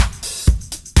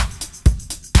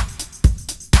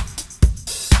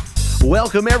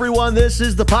Welcome, everyone. This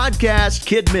is the podcast,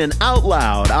 Kidmin Out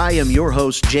Loud. I am your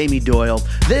host, Jamie Doyle.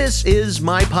 This is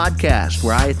my podcast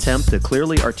where I attempt to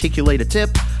clearly articulate a tip,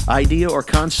 idea, or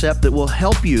concept that will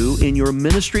help you in your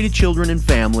ministry to children and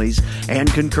families and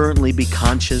concurrently be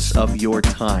conscious of your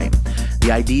time.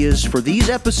 The ideas for these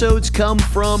episodes come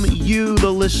from you,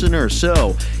 the listener.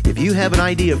 So if you have an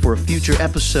idea for a future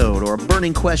episode or a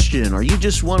burning question, or you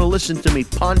just want to listen to me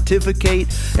pontificate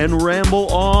and ramble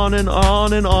on and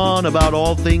on and on about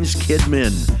all things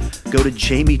Kidmin, go to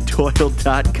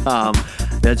jamiedoyle.com.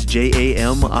 That's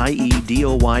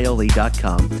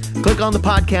JAMIEDOYLE.com. Click on the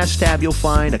podcast tab. You'll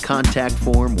find a contact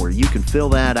form where you can fill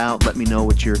that out. Let me know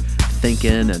what you're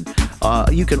thinking. And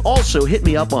you can also hit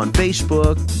me up on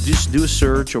Facebook. Just do a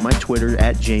search, or my Twitter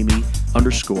at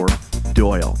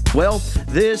Jamie_Doyle. Well,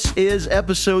 this is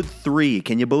episode 3.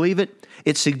 Can you believe it?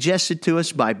 It's suggested to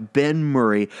us by Ben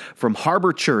Murray from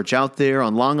Harbor Church out there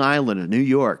on Long Island in New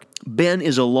York. Ben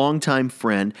is a longtime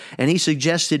friend, and he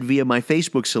suggested via my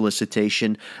Facebook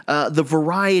solicitation the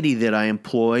variety that I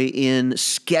employ in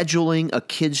scheduling a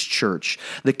kids' church,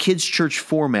 the kids' church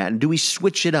format, and do we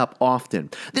switch it up often?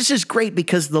 This is great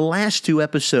because the last 2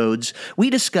 episodes,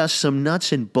 we discussed some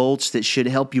nuts and bolts that should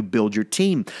help you build your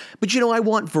team. But I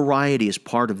want variety as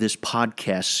part of this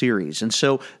podcast series, and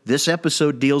so this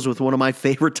episode deals with one of my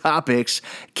favorite topics,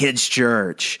 kids'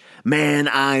 church. Man,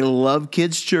 I love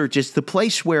kids' church. It's the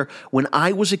place where, when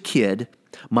I was a kid,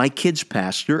 my kids'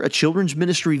 pastor, a children's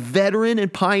ministry veteran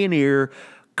and pioneer,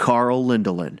 Carl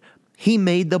Lindeland, he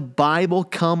made the Bible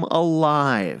come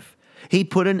alive. He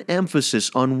put an emphasis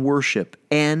on worship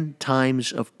and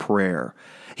times of prayer.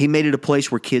 He made it a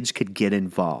place where kids could get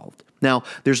involved. Now,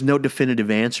 there's no definitive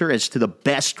answer as to the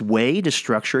best way to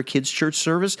structure a kids' church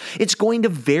service. It's going to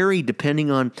vary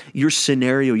depending on your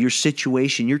scenario, your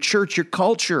situation, your church, your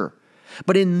culture.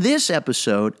 But in this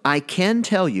episode, I can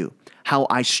tell you how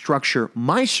I structure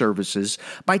my services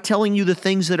by telling you the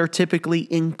things that are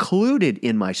typically included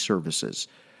in my services.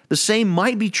 The same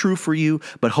might be true for you,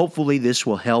 but hopefully this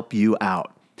will help you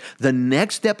out. The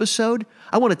next episode,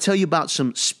 I want to tell you about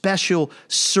some special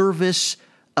service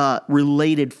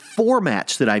related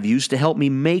formats that I've used to help me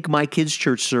make my kids'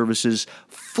 church services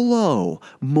flow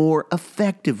more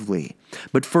effectively.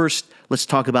 But first, let's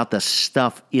talk about the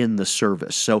stuff in the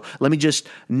service. So let me just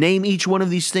name each one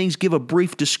of these things, give a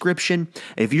brief description.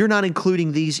 If you're not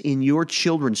including these in your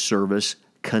children's service,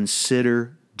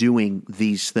 consider doing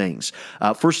these things.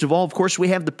 First of all, of course, we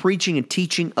have the preaching and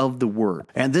teaching of the Word.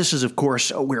 And this is, of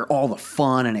course, where all the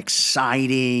fun and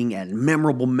exciting and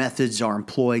memorable methods are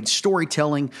employed: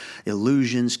 storytelling,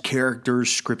 illusions,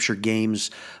 characters, scripture games,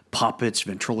 puppets,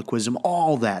 ventriloquism,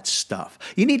 all that stuff.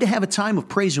 You need to have a time of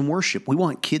praise and worship. We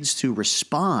want kids to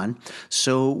respond,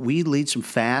 so we lead some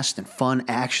fast and fun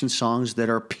action songs that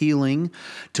are appealing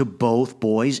to both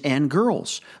boys and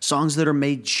girls. Songs that are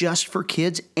made just for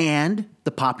kids, and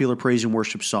the popular praise and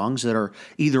worship songs that are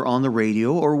either on the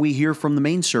radio or we hear from the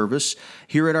main service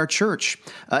here at our church.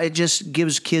 It just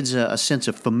gives kids a sense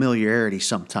of familiarity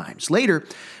sometimes. Later,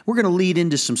 we're going to lead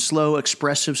into some slow,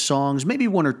 expressive songs, maybe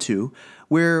 1 or 2,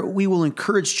 where we will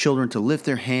encourage children to lift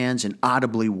their hands and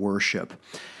audibly worship.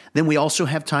 Then we also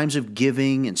have times of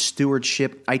giving and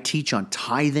stewardship. I teach on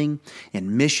tithing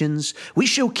and missions. We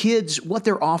show kids what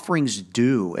their offerings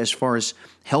do as far as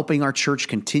helping our church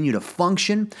continue to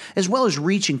function, as well as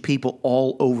reaching people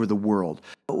all over the world.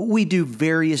 We do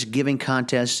various giving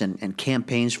contests and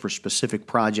campaigns for specific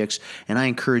projects, and I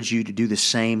encourage you to do the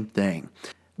same thing.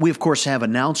 We, of course, have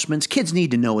announcements. Kids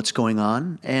need to know what's going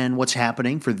on and what's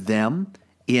happening for them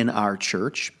in our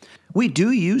church. We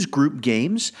do use group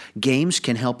games. Games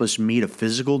can help us meet a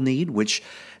physical need, which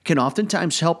can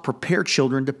oftentimes help prepare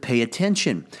children to pay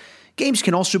attention. Games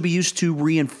can also be used to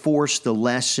reinforce the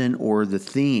lesson or the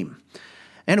theme.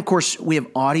 And of course, we have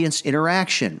audience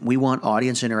interaction. We want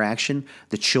audience interaction,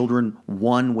 the children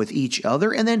one with each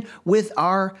other, and then with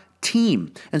our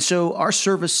team. And so our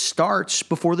service starts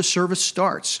before the service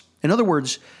starts. In other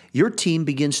words, your team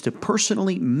begins to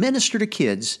personally minister to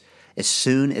kids as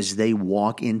soon as they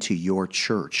walk into your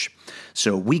church.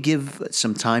 So we give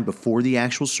some time before the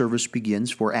actual service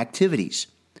begins for activities.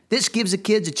 This gives the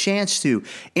kids a chance to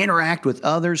interact with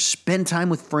others, spend time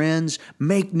with friends,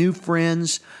 make new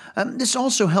friends. This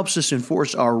also helps us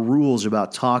enforce our rules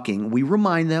about talking. We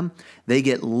remind them they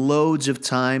get loads of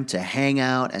time to hang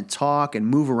out and talk and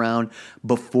move around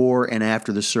before and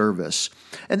after the service.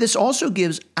 And this also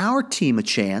gives our team a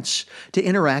chance to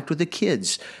interact with the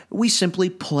kids. We simply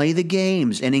play the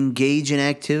games and engage in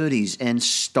activities and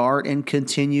start and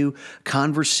continue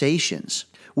conversations.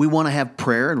 We want to have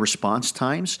prayer and response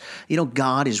times.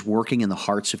 God is working in the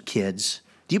hearts of kids.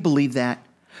 Do you believe that?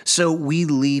 So we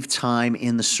leave time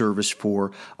in the service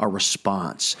for a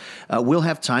response. We'll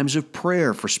have times of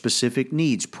prayer for specific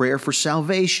needs, prayer for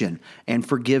salvation and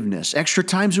forgiveness, extra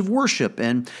times of worship,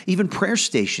 and even prayer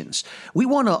stations. We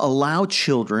want to allow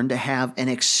children to have an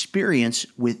experience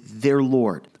with their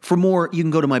Lord. For more, you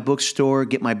can go to my bookstore,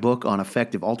 get my book on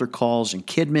effective altar calls and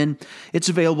Kidmin. It's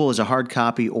available as a hard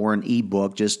copy or an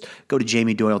ebook. Just go to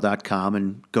jamiedoyle.com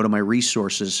and go to my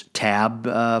resources tab,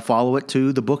 follow it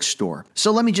to the bookstore.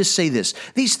 So let me just say this.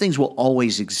 These things will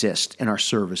always exist in our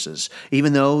services.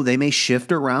 Even though they may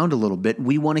shift around a little bit,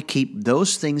 we want to keep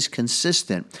those things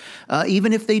consistent.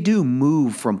 Even if they do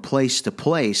move from place to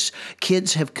place,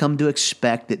 kids have come to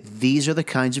expect that these are the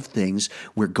kinds of things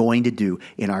we're going to do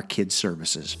in our kids'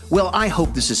 services. Well, I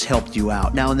hope this has helped you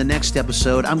out. Now, in the next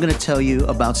episode, I'm going to tell you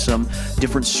about some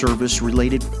different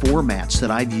service-related formats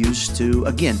that I've used to,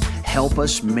 again, help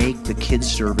us make the kids'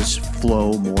 service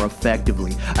flow more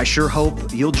effectively. I sure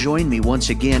hope you'll join me once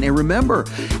again. And remember,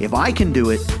 if I can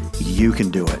do it, you can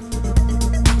do it.